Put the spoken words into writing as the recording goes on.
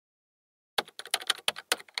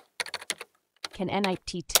Can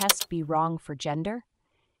NIPT test be wrong for gender?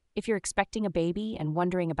 If you're expecting a baby and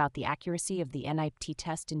wondering about the accuracy of the NIPT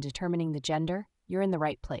test in determining the gender, you're in the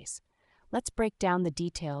right place. Let's break down the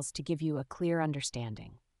details to give you a clear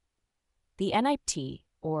understanding. The NIPT,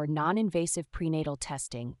 or Non-Invasive Prenatal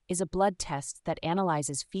Testing, is a blood test that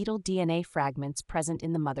analyzes fetal DNA fragments present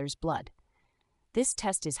in the mother's blood. This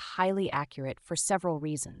test is highly accurate for several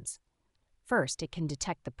reasons. First, it can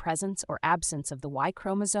detect the presence or absence of the Y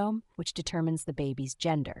chromosome, which determines the baby's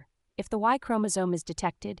gender. If the Y chromosome is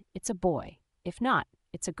detected, it's a boy. If not,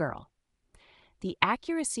 it's a girl. The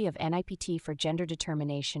accuracy of NIPT for gender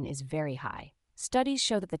determination is very high. Studies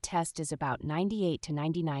show that the test is about 98 to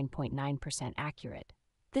 99.9% accurate.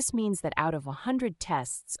 This means that out of 100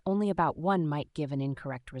 tests, only about one might give an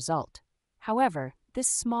incorrect result. However, this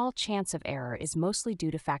small chance of error is mostly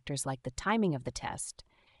due to factors like the timing of the test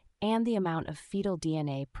and the amount of fetal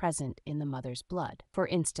DNA present in the mother's blood. For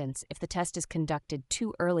instance, if the test is conducted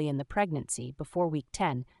too early in the pregnancy, before week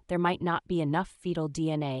 10, there might not be enough fetal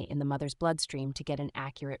DNA in the mother's bloodstream to get an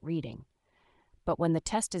accurate reading. But when the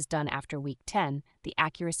test is done after week 10, the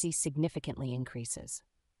accuracy significantly increases.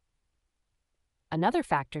 Another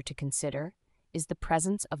factor to consider is the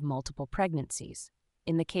presence of multiple pregnancies.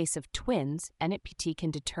 In the case of twins, NIPT can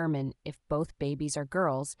determine if both babies are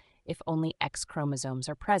girls if only X chromosomes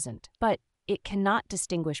are present, but it cannot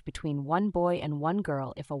distinguish between one boy and one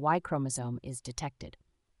girl if a Y chromosome is detected.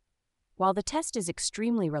 While the test is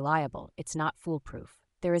extremely reliable, it's not foolproof.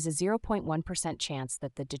 There is a 0.1% chance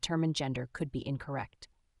that the determined gender could be incorrect.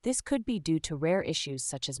 This could be due to rare issues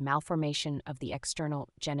such as malformation of the external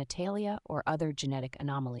genitalia or other genetic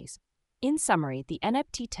anomalies. In summary, the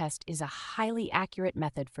NIPT test is a highly accurate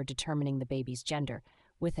method for determining the baby's gender,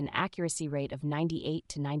 with an accuracy rate of 98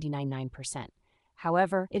 to 99.9%.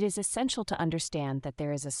 However, it is essential to understand that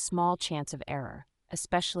there is a small chance of error,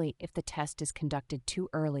 especially if the test is conducted too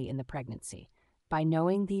early in the pregnancy. By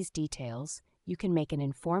knowing these details, you can make an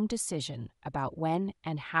informed decision about when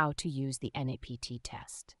and how to use the NIPT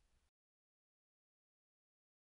test.